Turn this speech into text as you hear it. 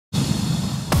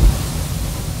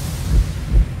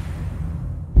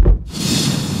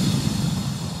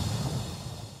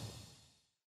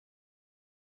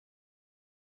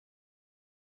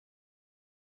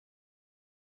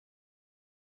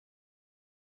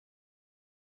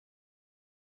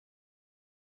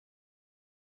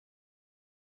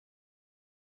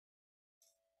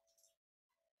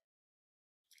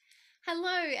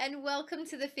Hello and welcome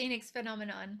to the Phoenix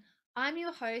Phenomenon. I'm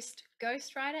your host,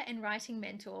 ghostwriter and writing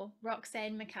mentor,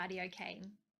 Roxanne McCarty-O'Kane.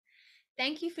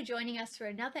 Thank you for joining us for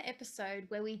another episode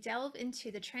where we delve into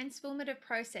the transformative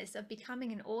process of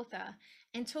becoming an author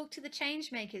and talk to the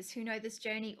change makers who know this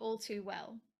journey all too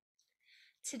well.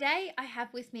 Today, I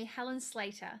have with me Helen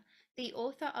Slater, the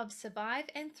author of Survive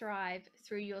and Thrive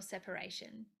Through Your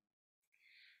Separation.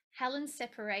 Helen's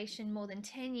separation more than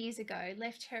 10 years ago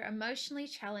left her emotionally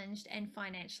challenged and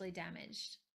financially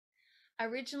damaged.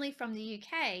 Originally from the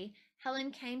UK,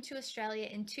 Helen came to Australia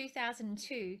in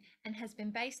 2002 and has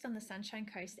been based on the Sunshine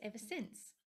Coast ever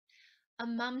since. A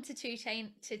mum to two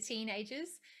teenagers,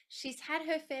 she's had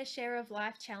her fair share of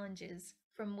life challenges,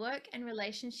 from work and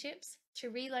relationships to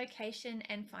relocation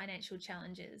and financial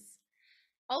challenges,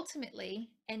 ultimately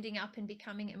ending up in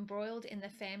becoming embroiled in the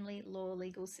family law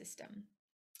legal system.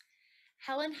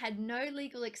 Helen had no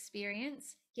legal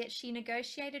experience, yet she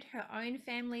negotiated her own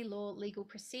family law legal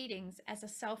proceedings as a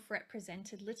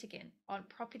self-represented litigant on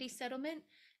property settlement,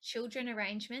 children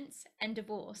arrangements, and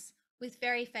divorce, with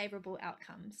very favourable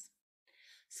outcomes.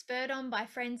 Spurred on by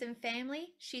friends and family,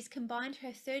 she's combined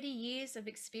her 30 years of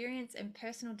experience in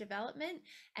personal development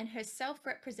and her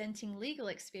self-representing legal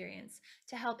experience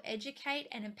to help educate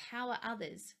and empower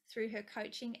others through her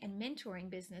coaching and mentoring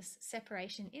business,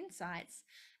 Separation Insights,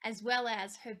 as well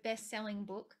as her best-selling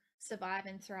book, Survive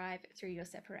and Thrive Through Your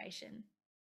Separation.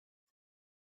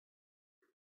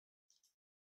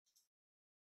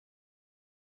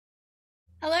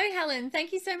 Hello, Helen.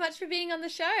 Thank you so much for being on the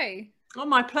show. Oh,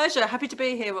 my pleasure. Happy to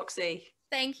be here, Roxy.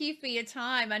 Thank you for your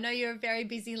time. I know you're a very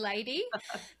busy lady.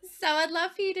 So I'd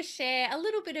love for you to share a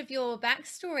little bit of your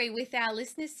backstory with our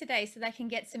listeners today so they can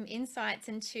get some insights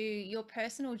into your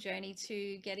personal journey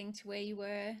to getting to where you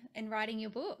were and writing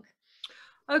your book.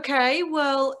 Okay,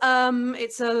 well,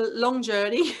 it's a long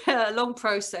journey, a long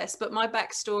process, but my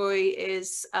backstory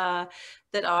is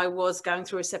that I was going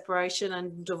through a separation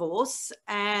and divorce,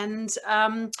 and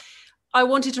I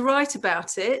wanted to write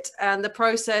about it and the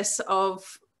process of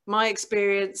my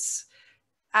experience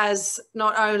as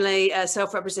not only a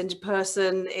self-represented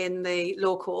person in the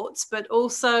law courts, but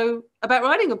also about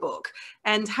writing a book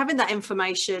and having that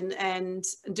information and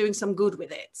doing some good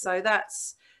with it. So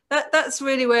that's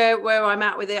really where I'm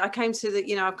at with it. I came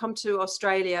to I've come to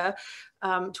Australia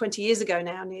 20 years ago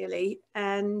now, nearly,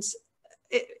 and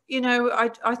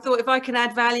I thought if I can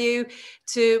add value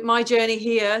to my journey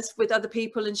here with other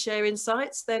people and share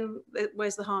insights, then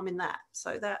where's the harm in that?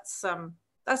 So that's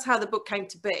how the book came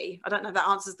to be. I don't know if that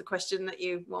answers the question that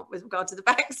you want with regard to the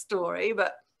backstory,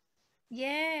 but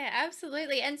Yeah,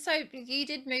 absolutely. And so you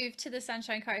did move to the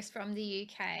Sunshine Coast from the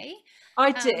UK.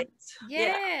 I did.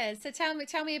 Yeah. Yeah. So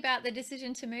tell me about the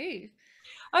decision to move.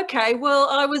 Okay, well,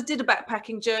 did a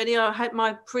backpacking journey. I had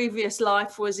my previous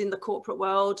life was in the corporate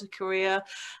world, career,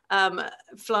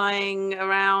 flying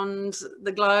around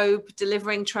the globe,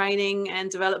 delivering training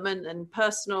and development, and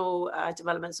personal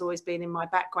development's always been in my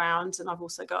background. And I've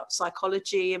also got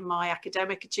psychology in my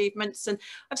academic achievements, and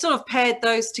I've sort of paired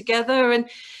those together and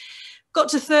got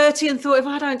to 30 and thought, if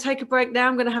I don't take a break now,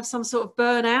 I'm going to have some sort of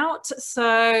burnout.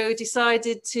 So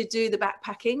decided to do the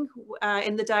backpacking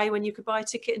in the day when you could buy a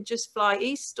ticket and just fly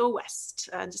east or west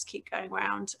and just keep going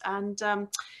around. And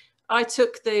I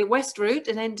took the west route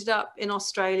and ended up in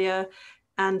Australia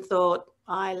and thought,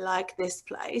 I like this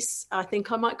place. I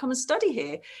think I might come and study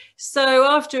here. So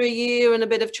after a year and a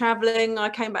bit of traveling, I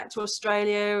came back to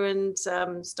Australia and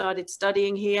started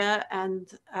studying here. And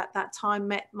at that time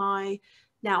met my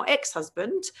now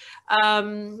ex-husband,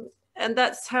 and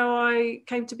that's how I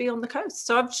came to be on the coast.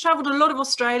 So I've traveled a lot of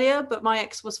Australia, but my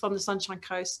ex was from the Sunshine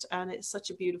Coast, and it's such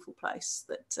a beautiful place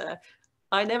that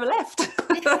I never left.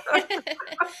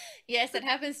 Yes, it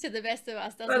happens to the best of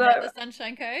us, doesn't it? The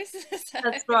Sunshine Coast.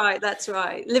 That's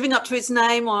right. Living up to its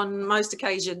name on most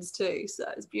occasions too. So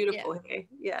it's beautiful here.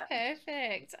 Yeah.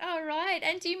 Perfect. All right.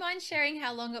 And do you mind sharing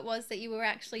how long it was that you were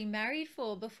actually married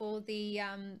for before the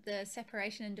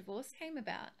separation and divorce came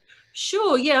about?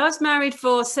 Sure. Yeah, I was married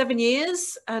for 7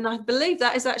 years, and I believe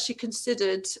that is actually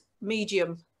considered a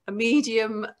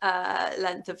medium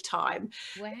length of time.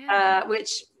 Wow.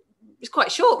 Which is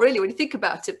quite short, really, when you think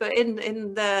about it. But in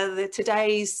the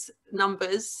today's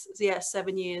numbers, yeah,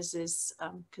 7 years is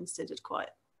considered quite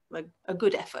a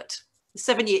good effort. The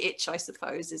 7-year itch, I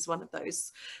suppose, is one of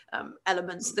those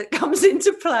elements that comes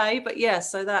into play. But yeah,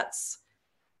 so that's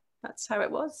how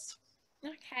it was.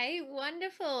 Okay,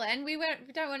 wonderful. And we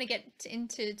don't want to get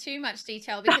into too much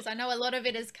detail because I know a lot of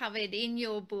it is covered in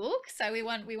your book. So we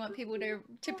want people to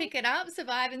pick it up,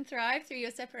 survive and thrive through your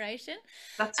separation.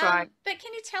 That's right. But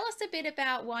can you tell us a bit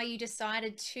about why you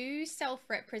decided to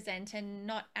self-represent and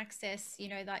not access,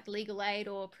 like legal aid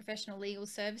or professional legal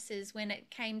services when it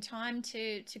came time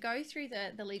to go through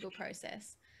the legal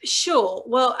process? Sure.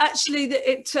 Well, actually,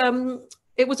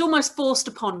 it was almost forced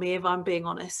upon me, if I'm being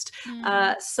honest.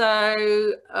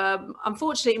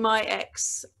 Unfortunately, my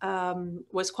ex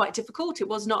was quite difficult. It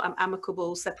was not an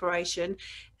amicable separation,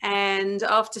 and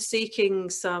after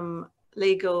seeking some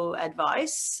legal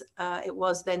advice, it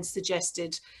was then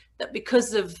suggested that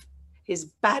because of his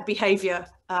bad behavior,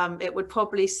 it would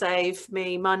probably save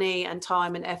me money and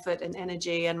time and effort and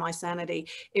energy and my sanity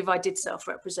if I did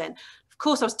self-represent. Of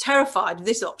course, I was terrified of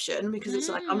this option because it's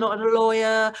like, I'm not a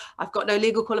lawyer, I've got no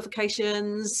legal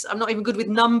qualifications, I'm not even good with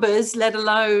numbers, let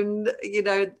alone,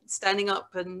 standing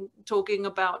up and talking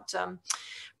about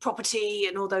property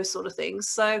and all those sort of things.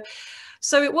 So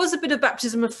it was a bit of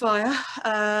baptism of fire,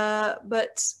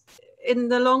 but in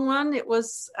the long run, it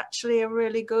was actually a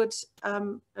really good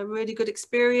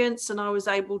experience, and I was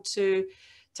able to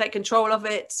take control of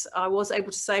it. I was able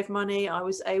to save money. I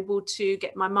was able to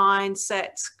get my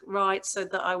mindset right so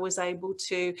that I was able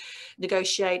to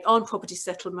negotiate on property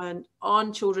settlement,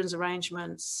 on children's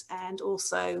arrangements, and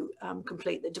also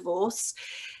complete the divorce.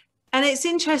 And it's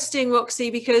interesting,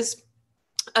 Roxy, because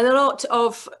a lot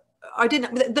of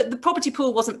the property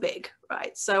pool wasn't big,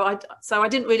 right? So I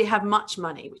didn't really have much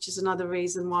money, which is another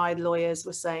reason why lawyers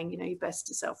were saying, you're best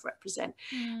to self-represent.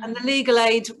 And the legal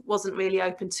aid wasn't really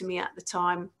open to me at the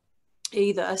time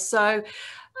either. So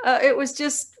it was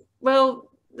just, well,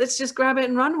 let's just grab it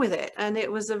and run with it. And it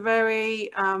was it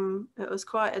was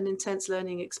quite an intense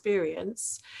learning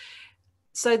experience.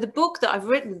 So the book that I've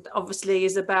written, obviously,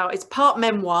 it's part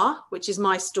memoir, which is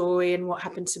my story and what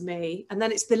happened to me. And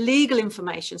then it's the legal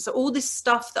information. So all this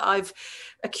stuff that I've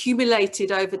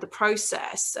accumulated over the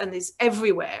process and is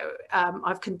everywhere,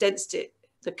 I've condensed it,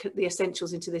 the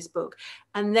essentials, into this book.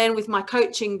 And then with my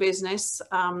coaching business,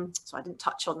 so I didn't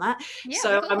touch on that. Yeah,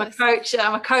 so I'm a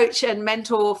coach and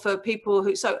mentor for people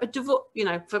for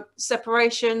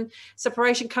separation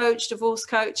coach, divorce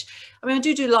coach. I mean, I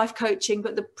do life coaching,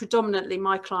 but predominantly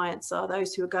my clients are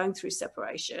those who are going through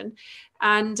separation.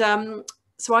 And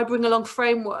so I bring along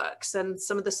frameworks and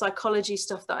some of the psychology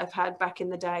stuff that I've had back in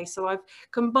the day. So I've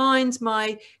combined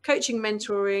my coaching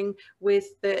mentoring with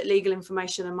the legal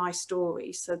information and my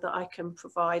story so that I can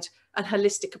provide a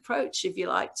holistic approach, if you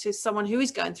like, to someone who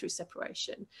is going through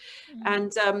separation.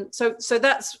 And so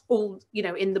that's all,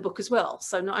 in the book as well.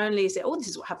 So not only is it, this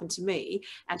is what happened to me,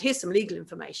 and here's some legal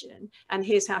information, and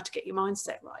here's how to get your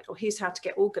mindset right, or here's how to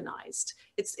get organized.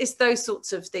 It's those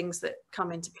sorts of things that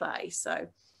come into play. So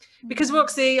because,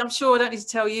 Roxy, I'm sure I don't need to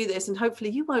tell you this, and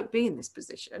hopefully you won't be in this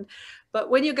position, but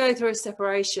when you're going through a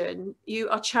separation, you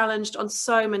are challenged on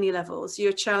so many levels.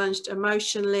 You're challenged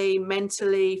emotionally,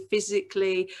 mentally,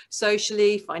 physically,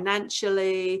 socially,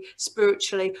 financially,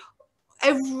 spiritually.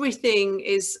 Everything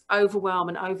is overwhelm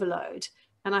and overload.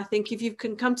 And I think if you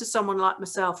can come to someone like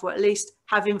myself, or at least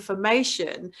have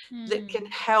information that can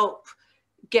help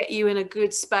get you in a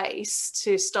good space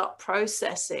to start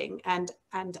processing and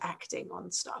acting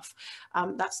on stuff,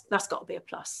 that's got to be a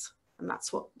plus. And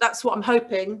that's what I'm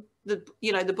hoping the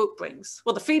book brings.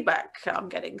 Well, the feedback I'm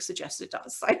getting suggests it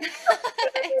does. So.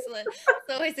 Excellent. It's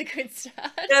always a good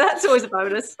start. Yeah, that's always a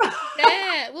bonus.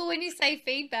 Yeah. Well, when you say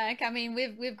feedback, I mean,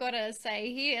 we've got to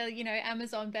say here,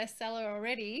 Amazon bestseller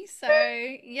already. So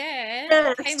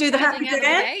yeah, let's do the happy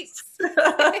dance.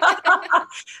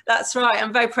 That's right.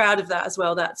 I'm very proud of that as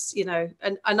well. That's, and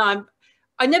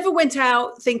I never went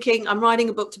out thinking I'm writing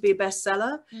a book to be a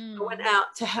bestseller. I went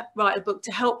out to write a book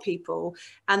to help people,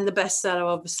 and the bestseller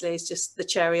obviously is just the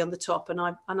cherry on the top. And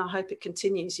I hope it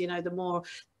continues.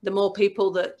 The more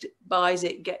people that buys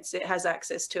it, gets it, has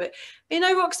access to it.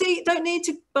 Roxy, don't need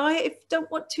to buy it if you don't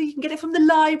want to. You can get it from the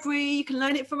library. You can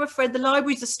loan it from a friend. The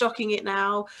libraries are stocking it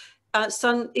now.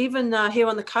 Even here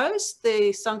on the coast,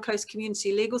 the Suncoast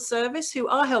Community Legal Service, who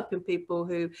are helping people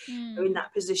who are in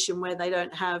that position where they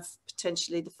don't have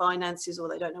potentially the finances, or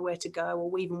they don't know where to go,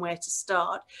 or even where to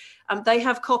start. They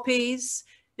have copies.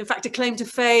 In fact, A Claim to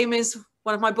Fame is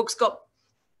one of my books, got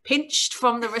pinched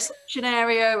from the reception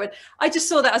area, and I just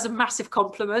saw that as a massive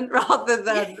compliment rather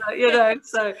than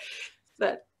so.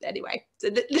 But anyway, it's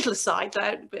a little aside,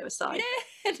 a bit of a side.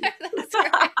 Yeah, no, that's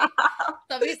right.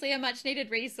 It's obviously a much needed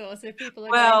resource if people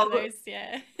are going to those.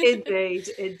 Yeah.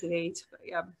 Indeed. But,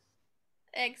 yeah.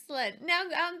 Excellent. Now,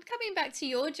 coming back to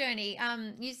your journey,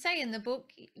 you say in the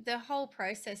book the whole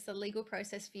process, the legal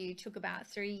process for you took about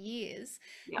 3 years.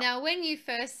 Yeah. Now, when you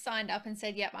first signed up and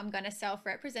said, "Yep, I'm going to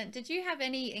self-represent," did you have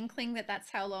any inkling that that's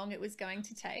how long it was going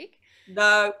to take?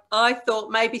 No, I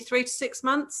thought maybe 3 to 6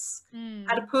 months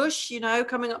at a Mm. push, you know,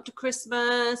 coming up to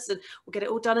Christmas, and we'll get it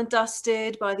all done and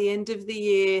dusted by the end of the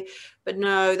year. But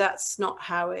no, that's not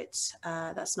how it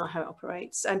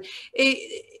operates. And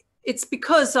it's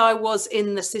because I was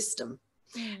in the system.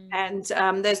 Mm.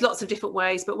 And there's lots of different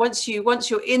ways, but once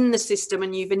you're in the system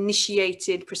and you've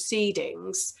initiated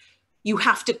proceedings, you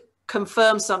have to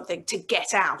confirm something to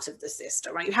get out of the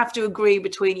system, right? You have to agree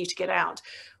between you to get out.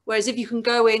 Whereas if you can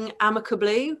go in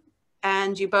amicably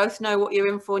and you both know what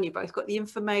you're in for and you both got the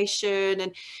information,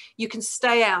 and you can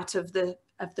stay out of the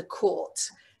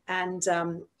court, and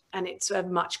it's a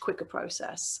much quicker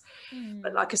process.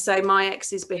 But like I say, my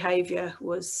ex's behavior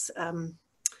was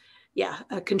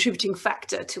a contributing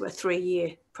factor to a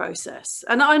 3-year process.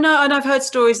 And I know, and I've heard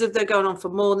stories of they're going on for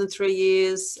more than 3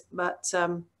 years, but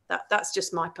that's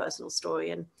just my personal story,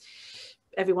 and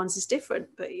everyone's is different.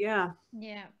 But yeah.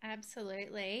 Yeah,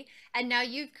 absolutely. And now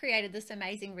you've created this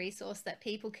amazing resource that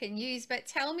people can use. But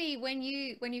tell me, when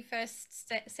you first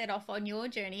set off on your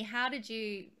journey, how did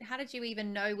you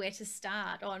even know where to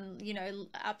start on,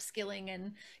 upskilling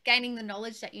and gaining the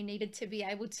knowledge that you needed to be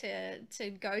able to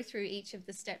go through each of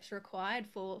the steps required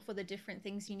for the different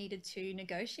things you needed to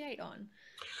negotiate on?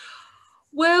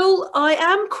 Well, I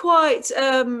am quite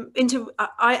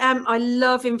I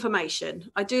love information.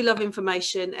 I do love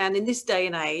information. And in this day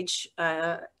and age,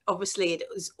 obviously it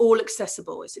is all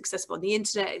accessible. It's accessible on the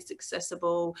internet, it's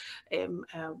accessible in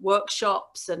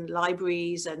workshops and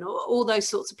libraries and all those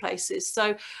sorts of places.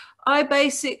 So I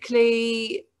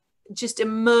basically just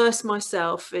immerse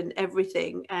myself in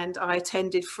everything. And I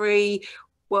attended free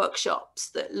workshops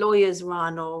that lawyers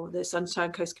run, or the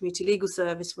Sunshine Coast Community Legal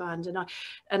Service run,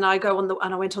 and I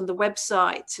went on the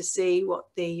website to see what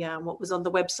was on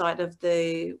the website of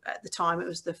at the time it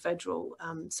was the Federal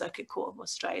Circuit Court of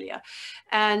Australia.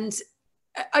 And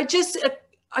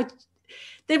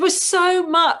there was so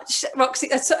much, Roxy.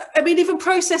 I mean, even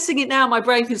processing it now, my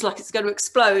brain feels like it's going to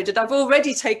explode, and I've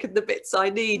already taken the bits I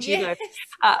need, Yes.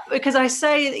 because I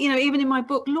say, even in my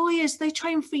book, lawyers, they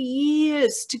train for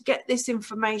years to get this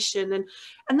information.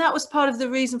 And that was part of the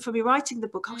reason for me writing the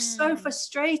book. I was so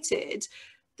frustrated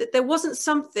that there wasn't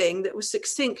something that was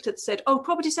succinct that said, oh,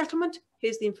 property settlement,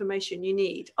 here's the information you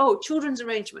need. Oh, children's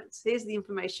arrangements, here's the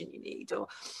information you need.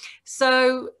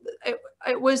 So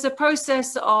it was a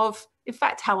process of, in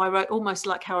fact, almost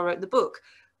like how I wrote the book.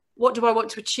 What do I want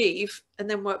to achieve? And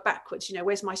then work backwards.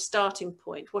 Where's my starting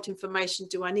point? What information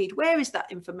do I need? Where is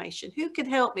that information? Who can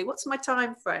help me? What's my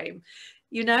time frame?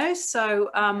 So,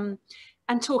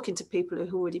 and talking to people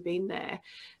who've already been there.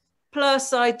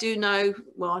 Plus, I do know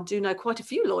quite a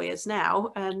few lawyers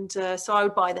now. And so I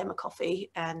would buy them a coffee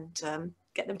and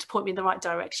get them to point me in the right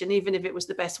direction, even if it was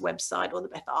the best website or the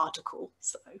best article.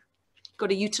 So got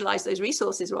to utilize those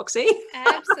resources, Roxy.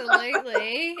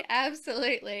 Absolutely.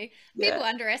 People Yeah.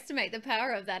 underestimate the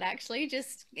power of that, actually,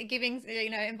 just giving,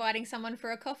 inviting someone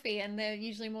for a coffee, and they're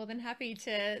usually more than happy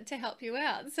to help you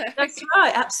out. So That's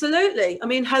right, absolutely. I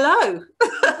mean, hello.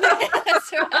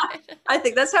 that's right. I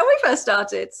think that's how we first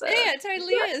started. So. Yeah, it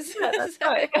totally is. Yeah, that's So,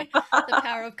 right. the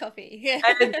power of coffee. Yeah.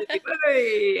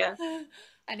 Hey.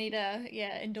 I need a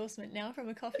endorsement now from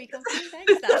a coffee company.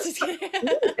 Thanks. That's just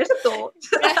There's a thought.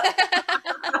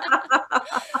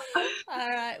 All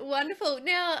right, wonderful.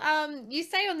 Now, you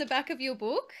say on the back of your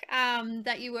book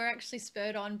that you were actually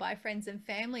spurred on by friends and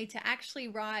family to actually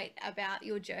write about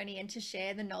your journey and to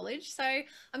share the knowledge. So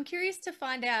I'm curious to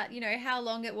find out, how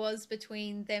long it was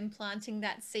between them planting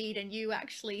that seed and you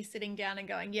actually sitting down and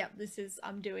going, yep,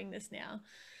 I'm doing this now.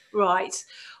 Right.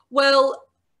 Well,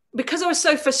 because I was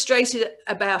so frustrated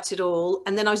about it all,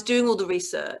 and then I was doing all the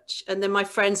research, and then my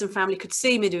friends and family could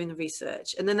see me doing the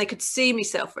research, and then they could see me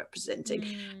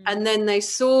self-representing, and then they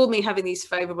saw me having these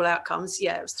favourable outcomes.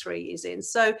 Yeah, it was 3 years in.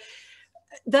 So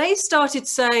they started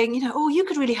saying, oh, you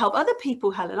could really help other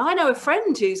people, Helen. I know a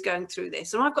friend who's going through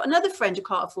this, and I've got another friend who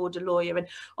can't afford a lawyer, and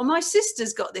my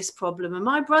sister's got this problem, and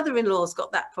my brother-in-law's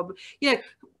got that problem.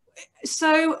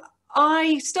 So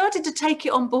I started to take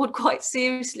it on board quite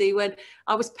seriously when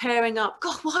I was pairing up,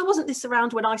 God, why wasn't this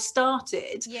around when I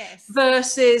started? Yes.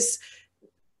 Versus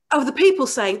the people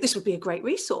saying, this would be a great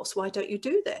resource. Why don't you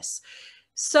do this?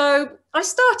 So I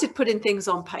started putting things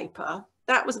on paper.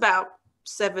 That was about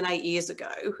 7-8 years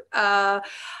ago.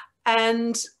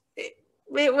 And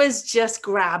it was just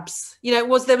grabs. There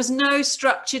was no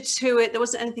structure to it. There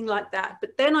wasn't anything like that.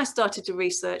 But then I started to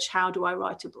research, how do I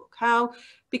write a book? How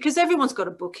because everyone's got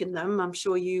a book in them. I'm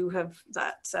sure you have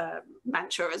that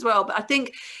mantra as well. But I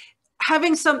think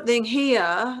having something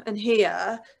here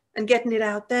and getting it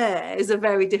out there is a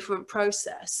very different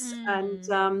process. And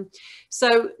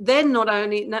so then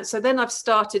then I've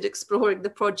started exploring the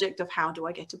project of how do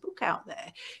I get a book out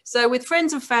there. So with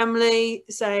friends and family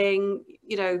saying,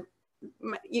 you know,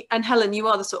 and Helen, you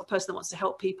are the sort of person that wants to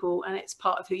help people, and it's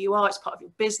part of who you are, it's part of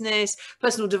your business,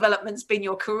 personal development's been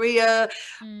your career,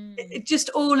 it just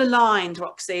all aligned,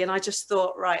 Roxy, and I just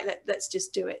thought, right, let's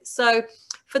just do it. So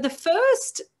for the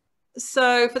first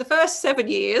 7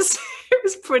 years it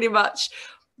was pretty much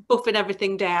buffing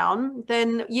everything down.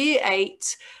 Then year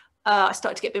 8 I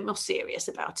started to get a bit more serious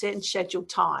about it and scheduled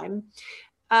time,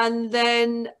 and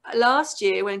then last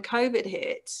year when COVID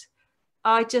hit,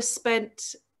 I just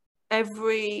spent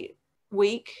every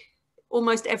week,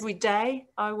 almost every day,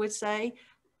 I would say,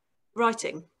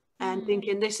 writing and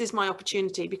thinking, this is my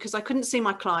opportunity, because I couldn't see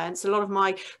my clients. A lot of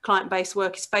my client-based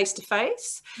work is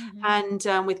face-to-face, and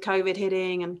with COVID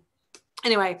hitting. And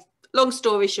anyway, long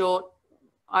story short,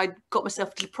 I got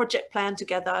myself a project plan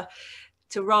together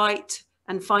to write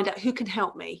and find out who can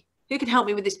help me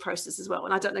with this process as well.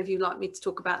 And I don't know if you'd like me to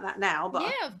talk about that now, but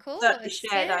yeah, of course, certainly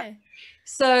share that.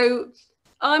 So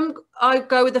I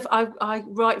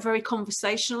write very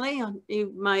conversationally.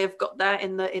 You may have got that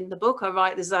in the book. I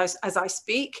write as I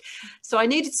speak. So I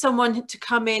needed someone to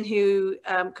come in who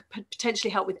could potentially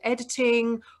help with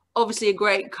editing, obviously a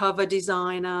great cover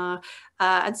designer,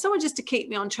 and someone just to keep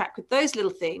me on track with those little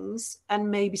things,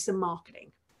 and maybe some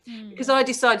marketing. Because I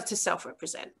decided to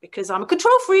self-represent because I'm a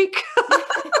control freak.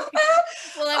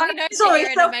 Well, we know you're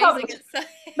an amazing at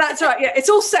That's right. Yeah, it's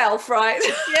all self, right?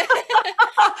 Yeah.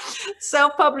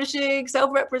 Self-publishing,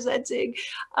 self-representing.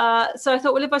 So I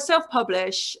thought, well, if I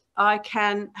self-publish, I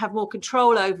can have more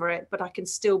control over it, but I can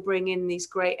still bring in these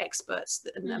great experts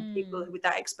and people with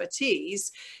that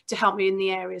expertise to help me in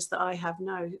the areas that I have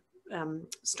no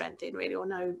strength in, really, or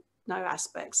no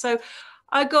aspect. So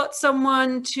I got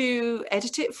someone to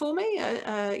edit it for me,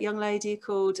 a young lady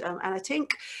called Anna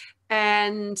Tink,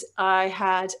 and I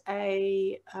had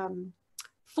a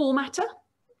formatter,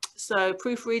 so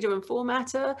proofreader and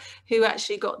formatter, who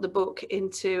actually got the book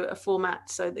into a format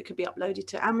so that it could be uploaded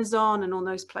to Amazon and all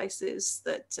those places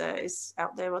that is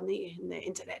out there in the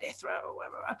internet ether or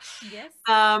wherever. Yes.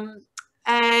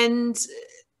 And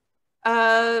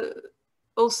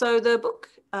also the book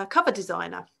cover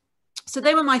designer. So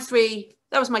they were my three.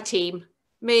 That was my team,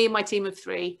 me and my team of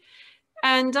 3.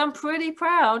 And I'm pretty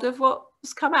proud of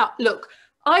what's come out. Look,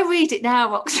 I read it now,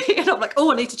 Roxy, and I'm like,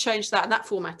 oh, I need to change that. And that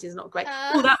format is not great.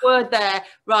 Oh, that word there.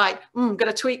 Right. I'm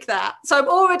going to tweak that. So I'm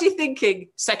already thinking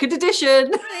 2nd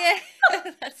edition.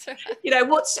 Yeah, that's right. You know,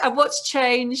 what's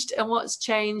changed and what's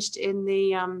changed in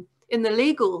the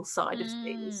legal side of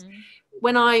things.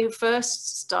 When I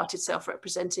first started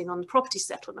self-representing on the property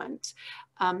settlement,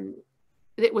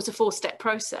 it was a 4-step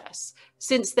process.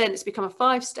 Since then, it's become a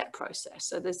 5-step process.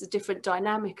 So there's a different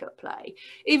dynamic at play.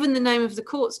 Even the name of the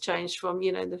court's changed from,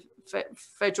 you know, the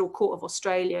Federal Court of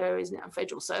Australia is now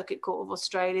Federal Circuit Court of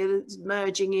Australia. It's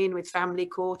merging in with Family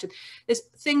Court. And there's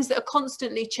things that are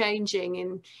constantly changing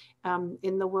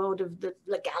in the world of the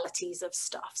legalities of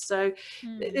stuff. So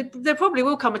there probably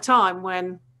will come a time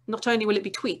when not only will it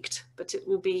be tweaked, but it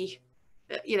will be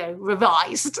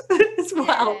revised as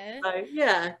well. Yeah. So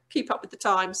yeah, keep up with the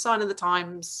times, sign of the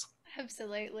times.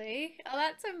 Absolutely. Oh,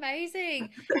 that's amazing.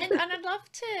 And I'd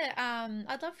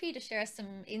love for you to share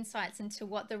some insights into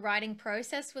what the writing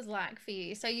process was like for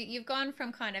you. So you've gone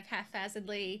from kind of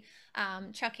haphazardly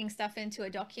chucking stuff into a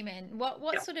document.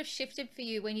 What sort of shifted for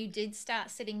you when you did start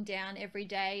sitting down every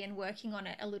day and working on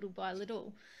it a little by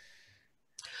little?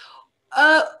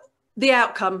 The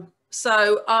outcome.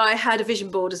 So I had a vision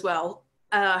board as well.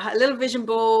 I had a little vision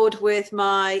board with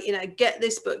my, get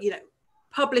this book,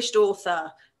 published author,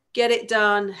 get it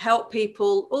done, help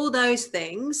people, all those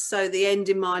things. So the end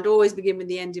in mind, always begin with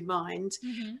the end in mind.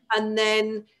 And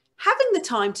then having the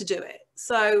time to do it.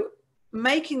 So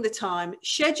making the time,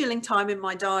 scheduling time in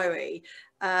my diary.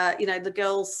 The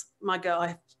girls, I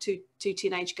have two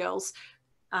teenage girls,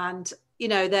 and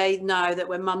they know that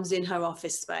when mum's in her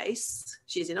office space,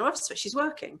 she's in her office space, she's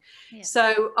working. Yeah.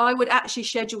 So I would actually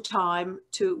schedule time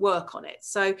to work on it.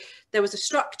 So there was a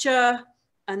structure,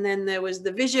 and then there was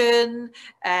the vision,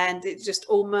 and it just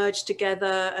all merged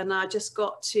together. And I just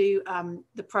got to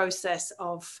the process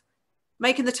of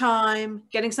making the time,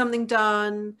 getting something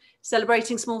done,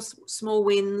 celebrating small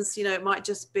wins. It might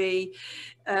just be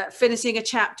finishing a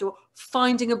chapter, or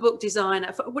finding a book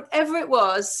designer, whatever it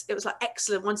was like,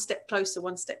 excellent, one step closer.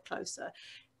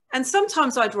 And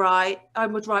sometimes I would write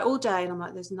all day and I'm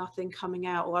like, there's nothing coming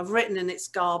out, or I've written and it's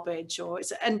garbage,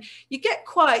 and you get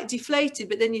quite deflated,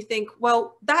 but then you think,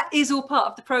 well, that is all part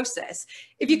of the process.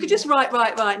 If you could just write,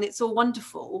 and it's all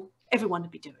wonderful, everyone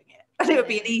would be doing it. And it would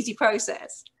be an easy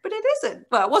process, but it isn't.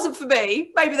 Well, it wasn't for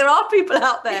me. Maybe there are people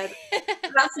out there.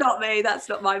 That's not me. That's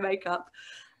not my makeup.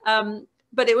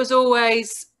 But it was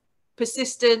always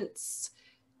persistence,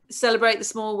 celebrate the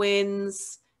small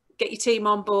wins, get your team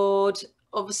on board.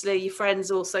 Obviously your friends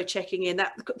also checking in.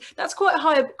 That's quite a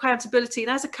high accountability,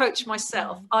 and as a coach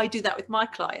myself, I do that with my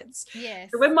clients.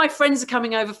 Yes. So when my friends are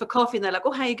coming over for coffee and they're like,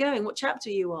 oh, how are you going, what chapter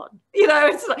are you on? You know,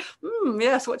 it's like,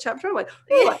 yes, what chapter am I?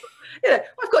 Oh, you know,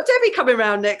 I've got Debbie coming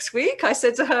around next week. I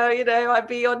said to her, you know, I'd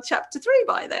be on chapter 3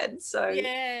 by then. So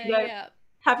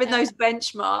having those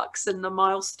benchmarks and the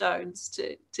milestones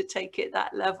to take it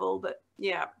that level. But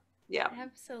yeah,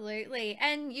 absolutely.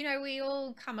 And you know, we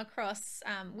all come across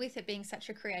with it being such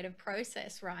a creative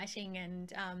process, writing,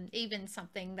 and even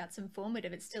something that's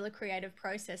informative, it's still a creative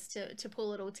process to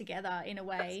pull it all together in a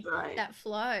way that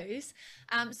flows.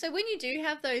 So when you do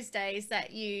have those days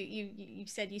that you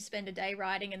said you spend a day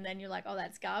writing and then you're like, oh,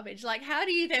 that's garbage, like how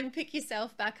do you then pick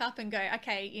yourself back up and go,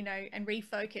 okay, you know, and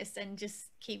refocus and just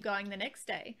keep going the next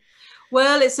day?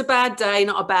 Well, it's a bad day,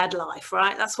 not a bad life,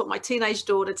 right? That's what my teenage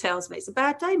daughter tells me. It's a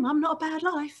bad day, Mum, not a bad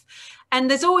life. And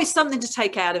there's always something to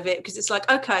take out of it, because it's like,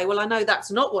 okay, well, I know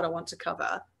that's not what I want to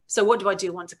cover. So what do I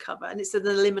want to cover? And it's an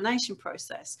elimination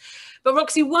process. But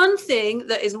Roxy, one thing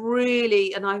that is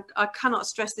really, and I cannot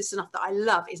stress this enough, that I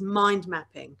love is mind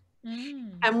mapping.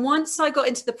 And once I got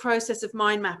into the process of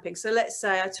mind mapping, so let's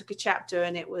say I took a chapter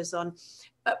and it was on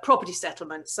property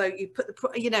settlement. So you put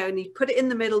and you put it in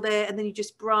the middle there, and then you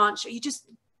just branch, you just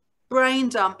brain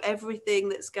dump everything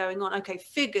that's going on. Okay,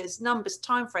 figures, numbers,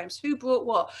 timeframes, who brought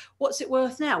what, what's it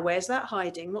worth now, where's that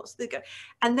hiding, what's the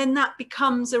and then that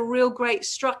becomes a real great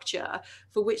structure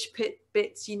for which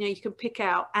bits, you know, you can pick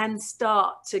out and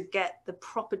start to get the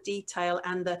proper detail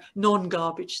and the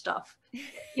non-garbage stuff,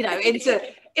 you know,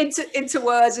 into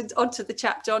words, and onto the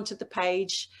chapter, onto the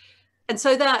page. And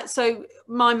so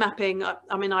mind mapping,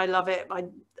 I mean, I love it.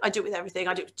 I do it with everything.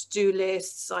 I do it with to-do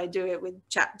lists. I do it with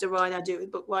chapter writing. I do it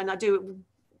with book writing. I do it with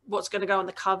what's going to go on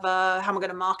the cover, how am I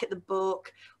going to market the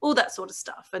book, all that sort of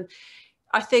stuff. And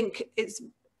I think if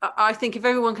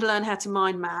everyone can learn how to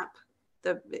mind map,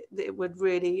 it would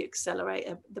really accelerate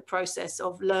the process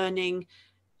of learning,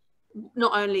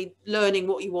 not only learning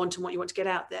what you want and what you want to get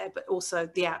out there, but also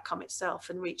the outcome itself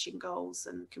and reaching goals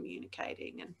and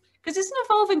communicating. And because it's an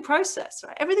evolving process,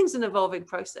 right? Everything's an evolving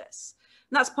process.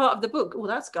 And that's part of the book. Oh,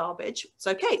 that's garbage. It's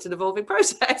okay. It's an evolving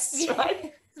process,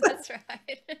 right? That's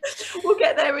right. We'll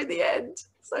get there in the end.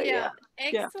 So yeah.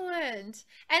 Excellent.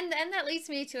 And that leads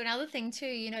me to another thing too,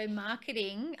 you know,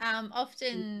 marketing.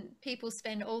 Often people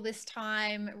spend all this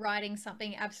time writing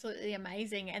something absolutely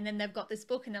amazing, and then they've got this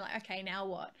book and they're like, okay, now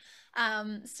what?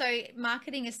 So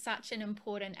marketing is such an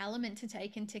important element to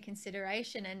take into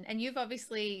consideration, and you've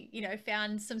obviously, you know,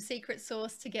 found some secret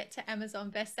sauce to get to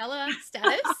Amazon bestseller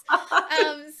status.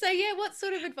 So yeah, what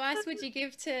sort of advice would you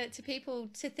give to people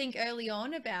to think early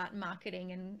on about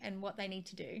marketing and what they need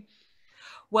to do?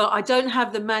 Well, I don't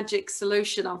have the magic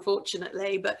solution,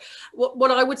 unfortunately, but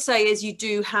what I would say is you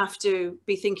do have to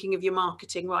be thinking of your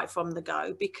marketing right from the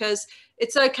go, because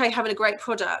it's okay having a great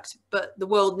product, but the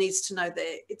world needs to know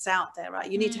that it's out there,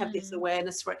 right? You need to have this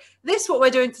awareness for it. This, what we're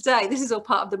doing today, this is all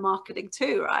part of the marketing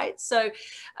too, right? So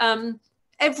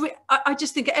I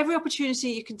just think every opportunity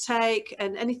you can take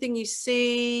and anything you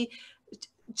see,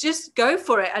 just go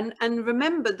for it. And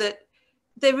remember that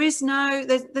there's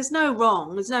no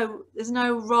wrong. There's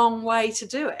no wrong way to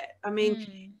do it. I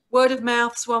mean, word of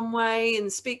mouth's one way,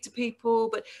 and speak to people.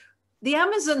 But the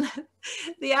Amazon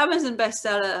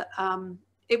bestseller,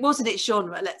 it wasn't its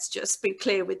genre. Let's just be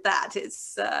clear with that.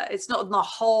 It's not the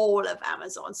whole of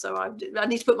Amazon. So I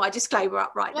need to put my disclaimer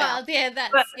up now. Well, yeah,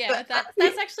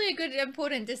 that's actually a good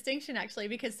important distinction, actually,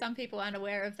 because some people aren't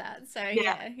aware of that. So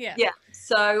yeah.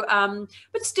 So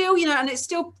but still, you know, and it's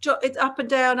up and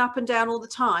down all the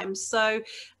time. So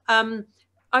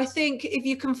I think if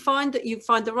you can find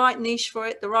the right niche for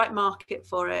it, the right market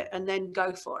for it, and then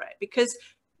go for it, because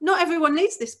not everyone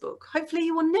needs this book. Hopefully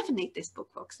you will never need this book,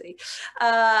 Roxy.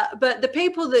 But the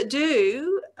people that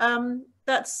do,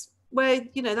 that's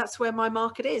where my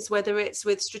market is, whether it's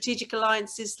with strategic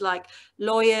alliances like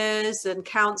lawyers and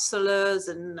counselors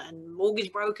and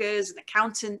mortgage brokers and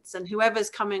accountants and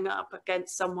whoever's coming up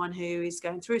against someone who is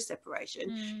going through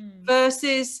separation,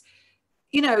 versus,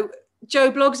 you know,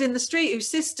 Joe Blogs in the street whose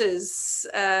sister's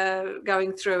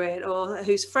going through it, or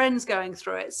whose friend's going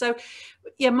through it. So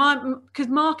yeah, because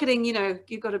marketing, you know,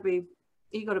 you've got to be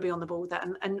you got to be on the ball with that.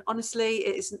 And honestly,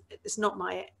 it's not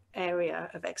my area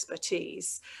of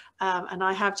expertise. And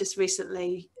I have just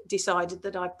recently decided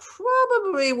that I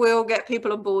probably will get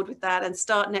people on board with that and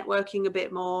start networking a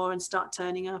bit more and start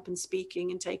turning up and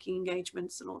speaking and taking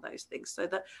engagements and all those things, so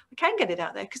that I can get it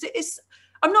out there. Because it is,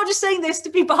 I'm not just saying this to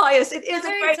be biased, it is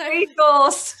a great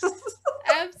resource.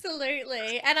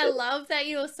 Absolutely. And I love that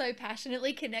you're so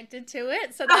passionately connected to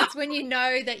it. So that's when you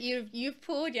know that you've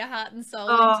poured your heart and soul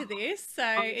into this. So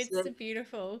honestly, it's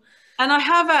beautiful. And I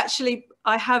have actually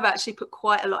put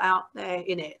quite a lot out there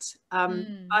in it.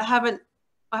 I haven't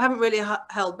really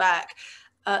held back.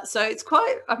 So it's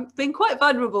I've been quite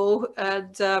vulnerable,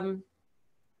 and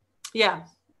yeah.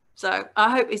 So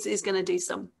I hope it's going to do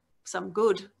some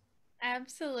good.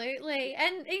 Absolutely.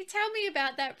 And tell me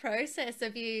about that process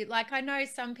of you, like, I know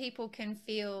some people can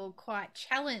feel quite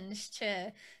challenged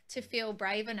to feel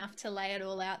brave enough to lay it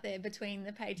all out there between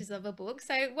the pages of a book.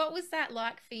 So what was that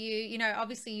like for you? You know,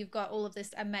 obviously you've got all of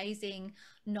this amazing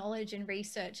knowledge and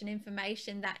research and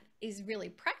information that is really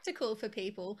practical for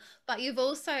people, but you've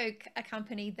also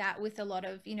accompanied that with a lot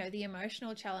of, you know, the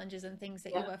emotional challenges and things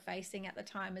that you were facing at the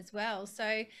time as well.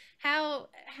 So how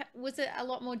was it a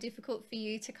lot more difficult for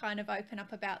you to kind of open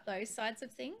up about those sides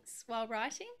of things while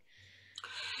writing?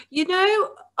 You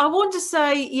know, I want to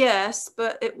say yes,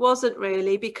 but it wasn't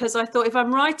really, because I thought if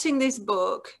I'm writing this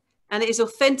book and it is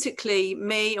authentically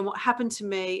me and what happened to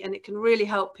me and it can really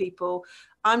help people,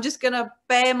 I'm just going to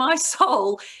bare my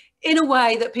soul in a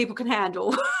way that people can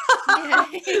handle.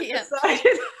 Yeah.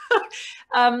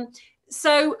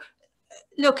 So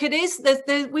look, it is,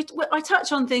 I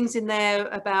touch on things in there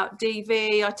about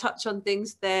DV, I touch on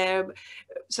things there.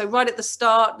 So right at the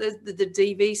start, the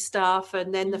DV stuff,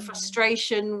 and then the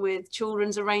frustration with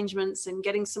children's arrangements and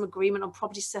getting some agreement on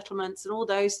property settlements and all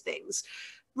those things,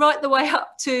 right the way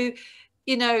up to,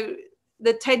 you know,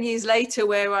 the 10 years later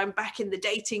where I'm back in the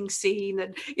dating scene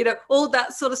and, you know, all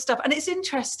that sort of stuff. And it's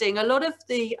interesting, a lot of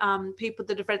the people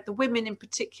that have read, the women in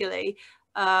particular,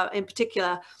 a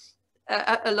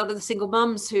lot of the single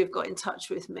mums who have got in touch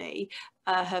with me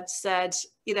have said,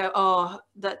 you know,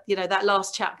 that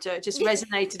last chapter just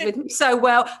resonated with me so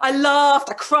well. I laughed,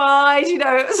 I cried, you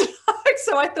know. It was like,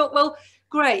 so I thought, well,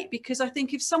 great, because I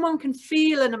think if someone can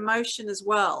feel an emotion as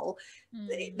well,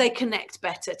 they connect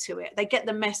better to it. They get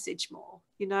the message more,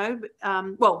 you know.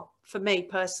 Well, for me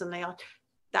personally,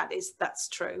 that's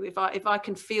true. If I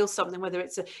can feel something, whether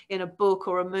it's in a book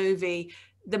or a movie,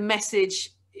 the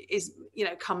message is, you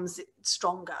know, comes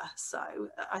stronger. So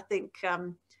I think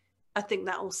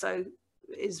that also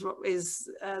is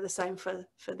the same for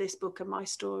this book and my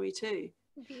story too.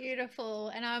 Beautiful.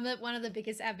 And I'm one of the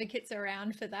biggest advocates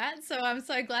around for that. So I'm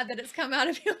so glad that it's come out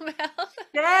of your mouth.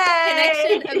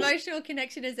 Yay! Emotional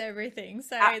connection is everything.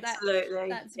 So absolutely,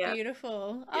 that's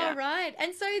beautiful. Yeah. All right.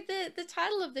 And so the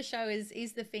title of the show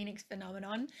is The Phoenix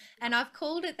Phenomenon. And I've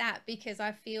called it that because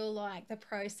I feel like the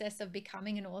process of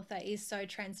becoming an author is so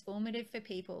transformative for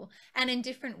people and in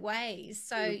different ways.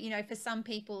 So, you know, for some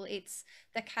people, it's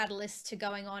the catalyst to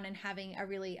going on and having a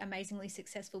really amazingly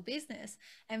successful business.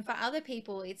 And for other people,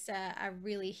 it's a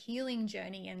really healing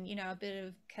journey and, you know, a bit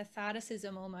of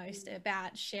catharticism almost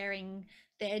about sharing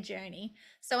their journey.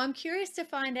 So I'm curious to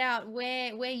find out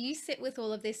where you sit with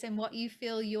all of this and what you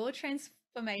feel your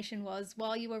transformation was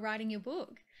while you were writing your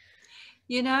book.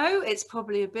 You know, it's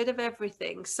probably a bit of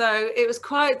everything. So it was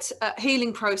quite a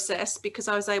healing process because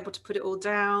I was able to put it all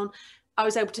down. I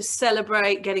was able to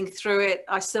celebrate getting through it.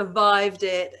 I survived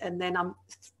it, and then I'm,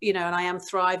 you know, and I am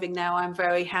thriving now. I'm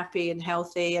very happy and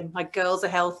healthy, and my girls are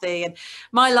healthy, and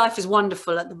my life is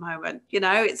wonderful at the moment. You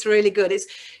know, it's really good.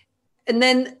 And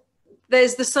then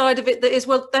there's the side of it that is,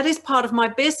 well, that is part of my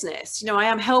business. You know, I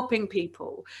am helping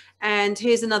people, and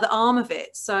here's another arm of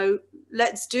it. So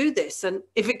let's do this. And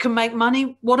if it can make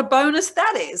money, what a bonus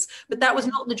that is. But that was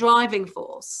not the driving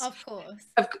force. Of course.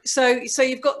 So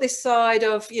you've got this side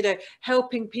of, you know,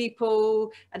 helping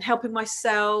people and helping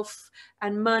myself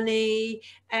and money,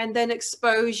 and then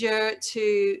exposure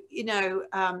to, you know,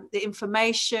 the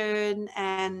information,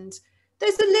 and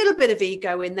there's a little bit of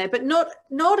ego in there, but not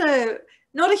a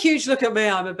huge look at me,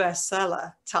 I'm a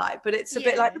bestseller type, but it's a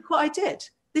bit like, look what I did.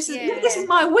 This is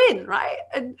my win, right?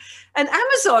 And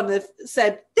Amazon have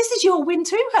said, this is your win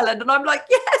too, Helen. And I'm like,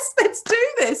 yes, let's do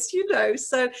this, you know.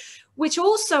 So, which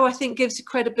also I think gives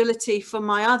credibility for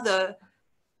my other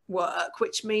work,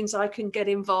 which means I can get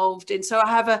involved in. So I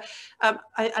have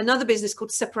another business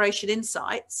called Separation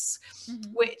Insights,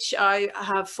 which I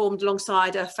have formed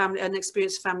alongside an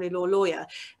experienced family law lawyer.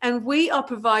 And we are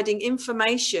providing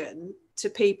information to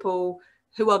people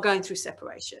who are going through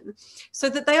separation so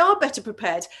that they are better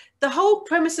prepared. The whole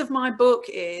premise of my book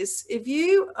is if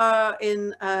you are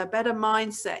in a better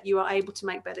mindset, you are able to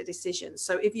make better decisions.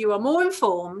 So if you are more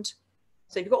informed,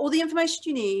 so you've got all the information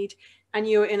you need and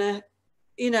you're in a,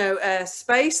 a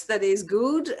space that is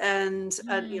good and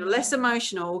less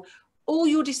emotional, all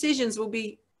your decisions will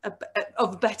be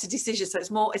of better decisions. So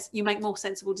you make more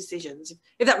sensible decisions,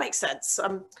 if that makes sense.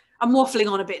 I'm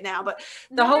waffling on a bit now, but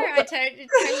I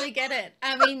totally get it.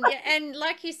 I mean, and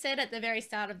like you said at the very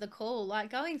start of the call, like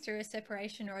going through a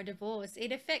separation or a divorce,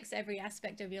 it affects every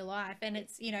aspect of your life, and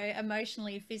it's,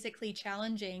 emotionally, physically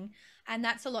challenging, and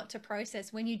that's a lot to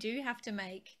process when you do have to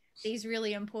make these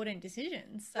really important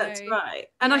decisions. So, that's right.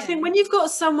 And I think when you've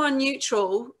got someone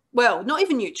neutral, well, not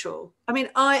even neutral. I mean,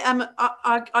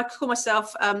 I call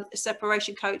myself a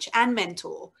separation coach and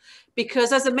mentor,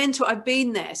 because as a mentor, I've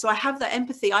been there. So I have that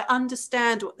empathy. I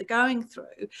understand what they're going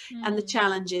through and the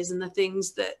challenges and the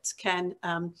things that can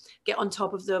get on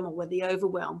top of them or where they're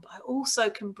overwhelmed. But I also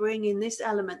can bring in this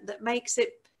element that makes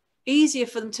it easier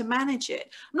for them to manage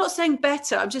it. I'm not saying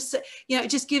better. I'm just, it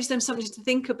just gives them something to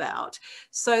think about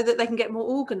so that they can get more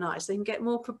organized, they can get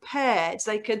more prepared,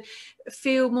 they can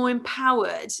feel more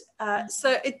empowered.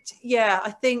 So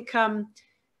I think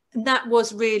that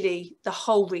was really the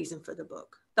whole reason for the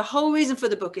book. The whole reason for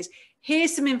the book is,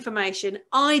 here's some information.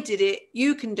 I did it.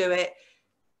 You can do it.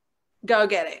 Go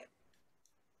get it.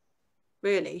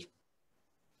 Really.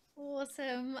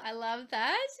 Awesome. I love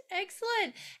that.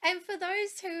 Excellent. And for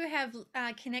those who have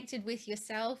connected with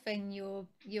yourself and your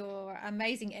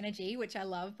amazing energy, which I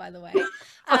love, by the way,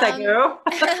 thank you.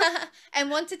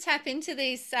 and want to tap into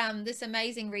this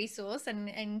amazing resource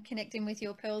and connecting with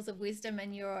your pearls of wisdom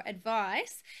and your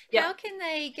advice, how can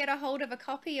they get a hold of a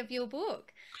copy of your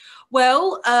book?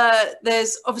 Well,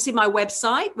 there's obviously my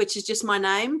website, which is just my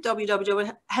name,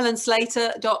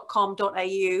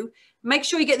 www.helenslater.com.au. Make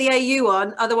sure you get the AU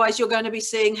on, otherwise you're going to be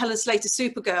seeing Helen Slater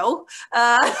Supergirl.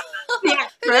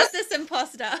 Who is this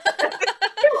imposter?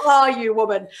 Who are you,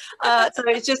 woman? So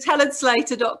it's just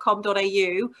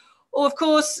helenslater.com.au. Or, of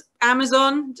course,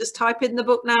 Amazon, just type in the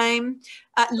book name.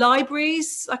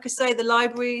 Libraries, like I say, the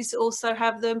libraries also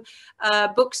have them.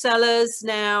 Booksellers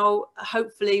now,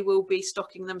 hopefully, will be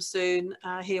stocking them soon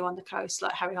here on the coast,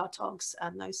 like Harry Hartog's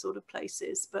and those sort of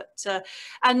places. But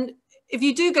and if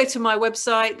you do go to my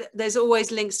website, there's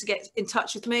always links to get in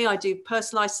touch with me. I do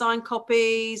personalized signed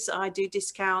copies. I do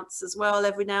discounts as well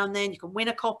every now and then. You can win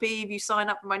a copy if you sign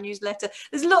up for my newsletter.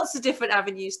 There's lots of different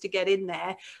avenues to get in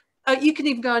there. You can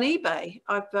even go on eBay.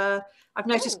 I've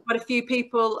noticed quite a few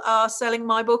people are selling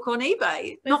my book on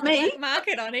eBay. There's not me. Black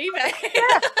market on eBay.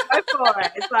 Yeah, go for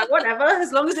it. It's like, whatever,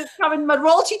 as long as it's coming, my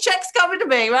royalty check's coming to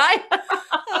me, right?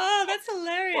 Oh, that's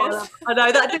hilarious. Well, I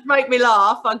know, that did make me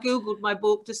laugh. I Googled my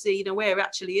book to see, where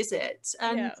actually is it.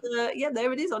 And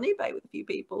there it is on eBay with a few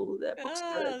people.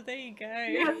 Oh, there you go.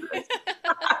 Yeah.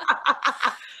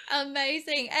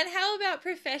 Amazing. And how about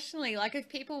professionally? Like, if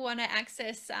people want to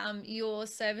access your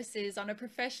services on a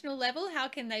professional level, how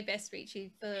can they best reach you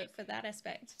for that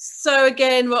aspect? So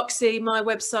again, Roxy, my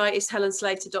website is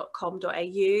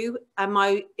helenslater.com.au and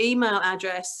my email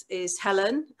address is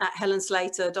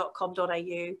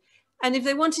helen@helenslater.com.au. And if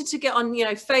they wanted to get on,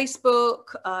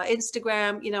 Facebook,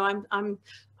 Instagram,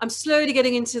 I'm slowly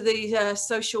getting into the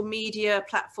social media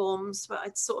platforms, but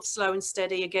it's sort of slow and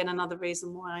steady. Again, another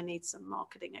reason why I need some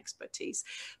marketing expertise.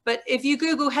 But if you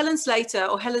Google Helen Slater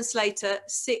or Helen Slater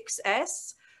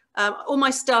 6S, all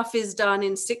my stuff is done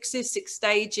in 6s, 6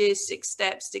 stages, 6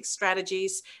 steps, 6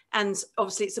 strategies. And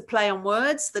obviously it's a play on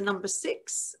words, the number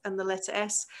 6 and the letter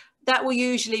S. That will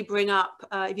usually bring up,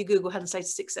 if you Google Helen Slater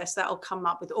 6S, that'll come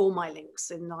up with all my links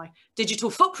in my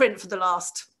digital footprint for the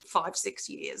last 5-6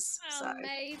 years.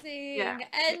 Amazing. Yeah.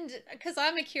 And because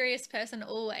I'm a curious person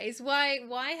always, why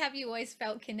have you always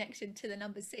felt connected to the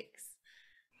number 6?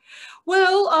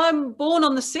 Well, I'm born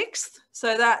on the 6th,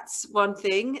 so that's one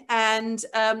thing. And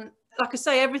like I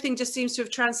say, everything just seems to have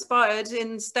transpired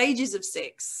in stages of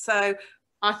 6. So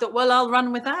I thought, well, I'll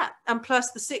run with that. And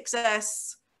plus the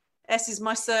 6S, S is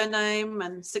my surname,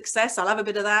 and success, I'll have a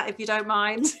bit of that if you don't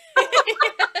mind.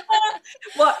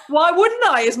 Why wouldn't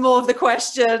I is more of the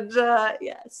question. So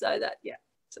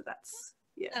that's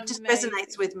it just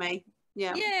resonates with me.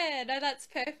 Yeah, no, that's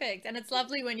perfect. And it's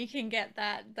lovely when you can get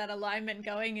that alignment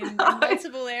going in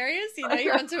multiple areas.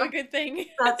 You're onto a good thing.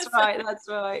 That's right.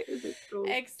 Cool.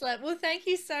 Excellent. Well, thank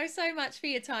you so much for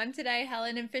your time today,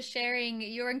 Helen, and for sharing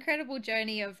your incredible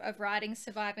journey of writing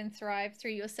Survive and Thrive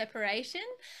through your separation,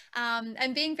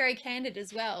 and being very candid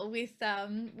as well with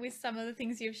some of the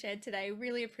things you've shared today.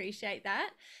 Really appreciate that.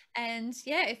 And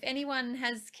yeah, if anyone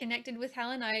has connected with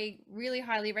Helen, I really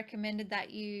highly recommended that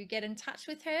you get in touch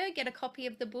with her, get a copy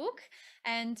of the book,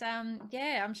 and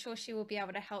yeah, I'm sure she will be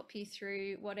able to help you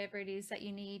through whatever it is that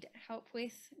you need help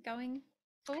with going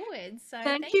forward. So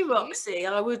Thank you, you. Roxy.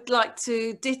 I would like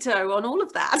to ditto on all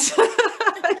of that.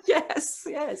 Yes,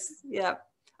 yeah.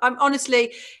 I'm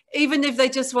honestly, even if they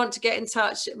just want to get in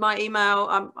touch, my email,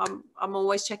 I'm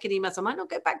always checking emails. I might not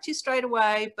get back to you straight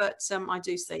away, but I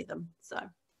do see them. So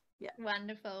yeah.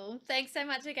 Wonderful. Thanks so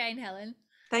much again, Helen.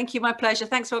 Thank you. My pleasure.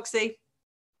 Thanks, Roxy.